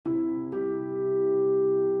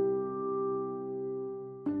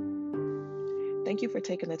Thank you for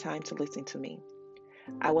taking the time to listen to me.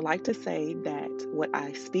 I would like to say that what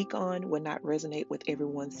I speak on will not resonate with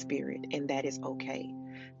everyone's spirit, and that is okay.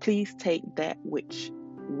 Please take that which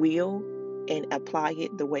will and apply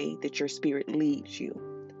it the way that your spirit leads you.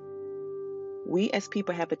 We as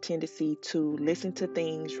people have a tendency to listen to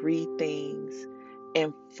things, read things,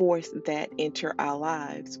 and force that into our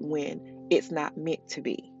lives when it's not meant to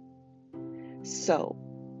be. So,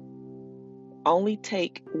 only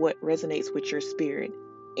take what resonates with your spirit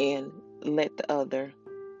and let the other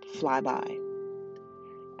fly by.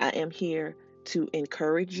 I am here to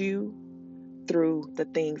encourage you through the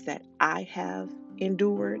things that I have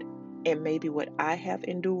endured, and maybe what I have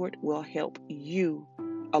endured will help you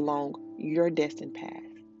along your destined path.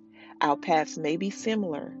 Our paths may be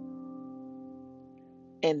similar,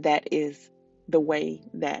 and that is the way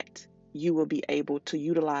that you will be able to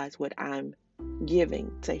utilize what I'm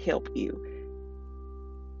giving to help you.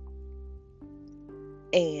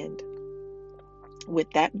 And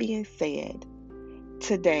with that being said,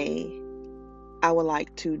 today I would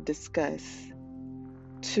like to discuss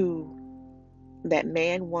to that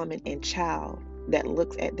man, woman, and child that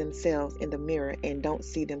looks at themselves in the mirror and don't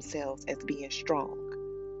see themselves as being strong.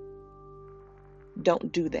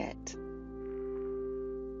 Don't do that.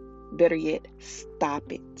 Better yet,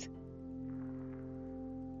 stop it.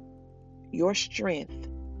 Your strength,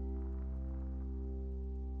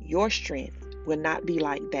 your strength will not be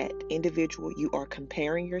like that individual you are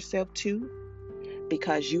comparing yourself to,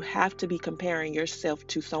 because you have to be comparing yourself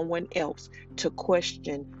to someone else to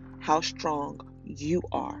question how strong you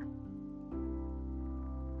are.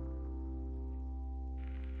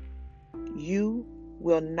 You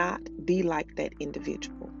will not be like that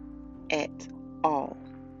individual at all.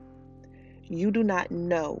 You do not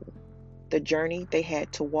know the journey they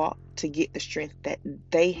had to walk to get the strength that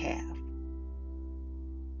they have.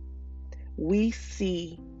 We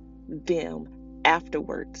see them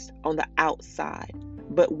afterwards on the outside,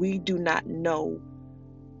 but we do not know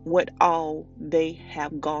what all they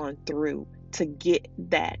have gone through to get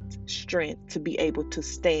that strength to be able to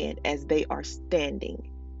stand as they are standing.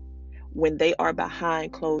 When they are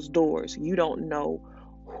behind closed doors, you don't know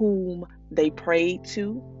whom they prayed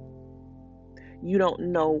to. You don't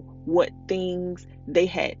know what things they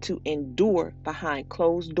had to endure behind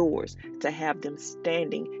closed doors to have them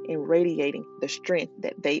standing and radiating the strength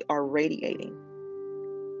that they are radiating.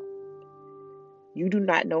 You do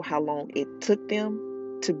not know how long it took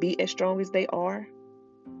them to be as strong as they are.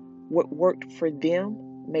 What worked for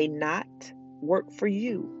them may not work for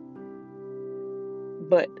you.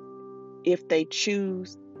 But if they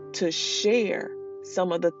choose to share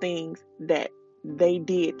some of the things that they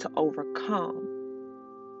did to overcome,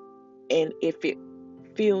 and if it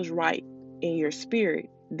feels right in your spirit,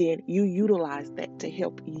 then you utilize that to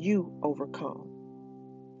help you overcome.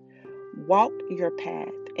 Walk your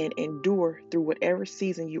path and endure through whatever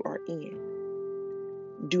season you are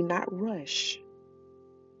in. Do not rush.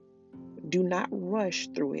 Do not rush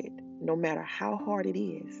through it, no matter how hard it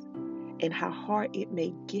is and how hard it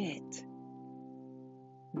may get.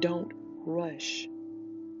 Don't rush.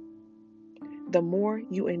 The more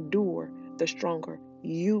you endure, the stronger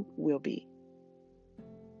you will be.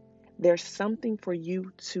 There's something for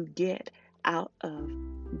you to get out of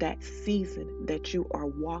that season that you are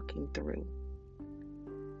walking through.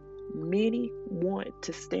 Many want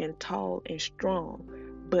to stand tall and strong,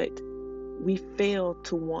 but we fail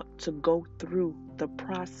to want to go through the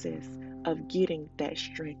process of getting that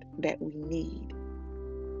strength that we need.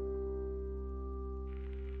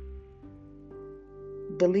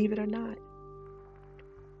 Believe it or not,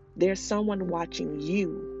 there's someone watching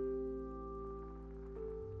you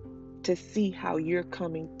to see how you're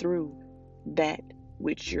coming through that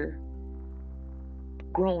which you're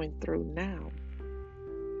growing through now.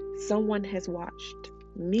 Someone has watched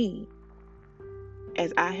me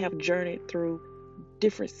as I have journeyed through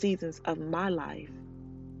different seasons of my life.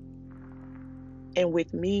 And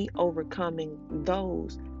with me overcoming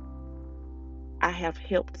those, I have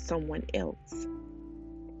helped someone else.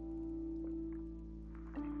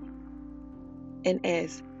 And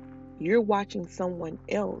as you're watching someone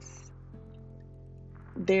else,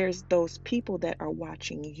 there's those people that are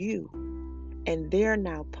watching you, and they're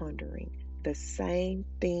now pondering the same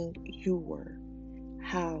thing you were.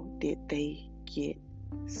 How did they get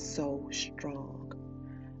so strong?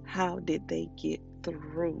 How did they get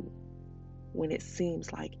through when it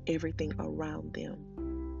seems like everything around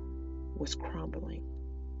them was crumbling?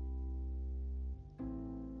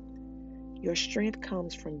 Your strength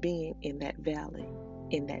comes from being in that valley,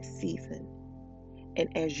 in that season.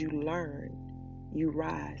 And as you learn, you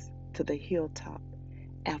rise to the hilltop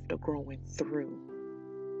after growing through.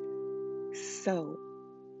 sow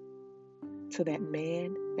to that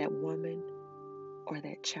man, that woman, or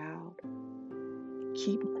that child.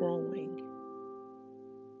 Keep growing.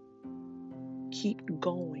 Keep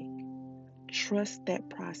going. Trust that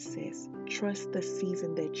process. Trust the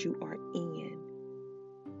season that you are in.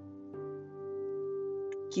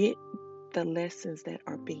 Get the lessons that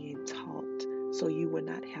are being taught so you will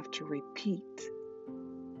not have to repeat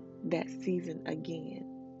that season again.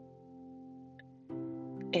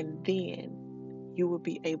 And then you will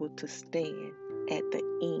be able to stand at the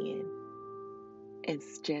end and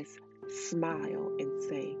just smile and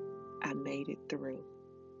say, I made it through.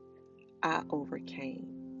 I overcame.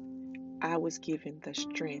 I was given the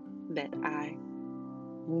strength that I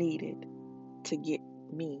needed to get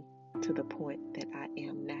me to the point that I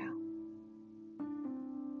am now.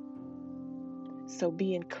 So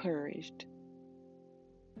be encouraged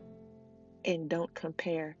and don't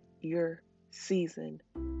compare your season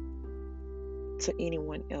to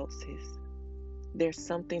anyone else's. There's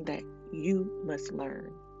something that you must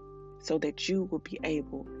learn so that you will be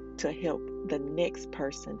able to help the next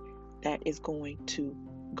person that is going to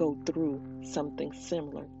go through something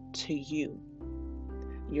similar to you.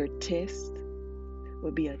 Your test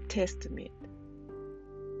will be a testament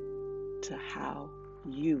to how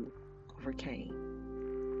you overcame.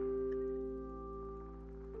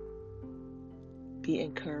 Be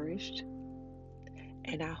encouraged,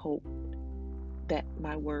 and I hope that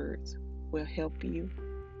my words will help you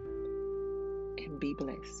and be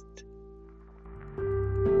blessed.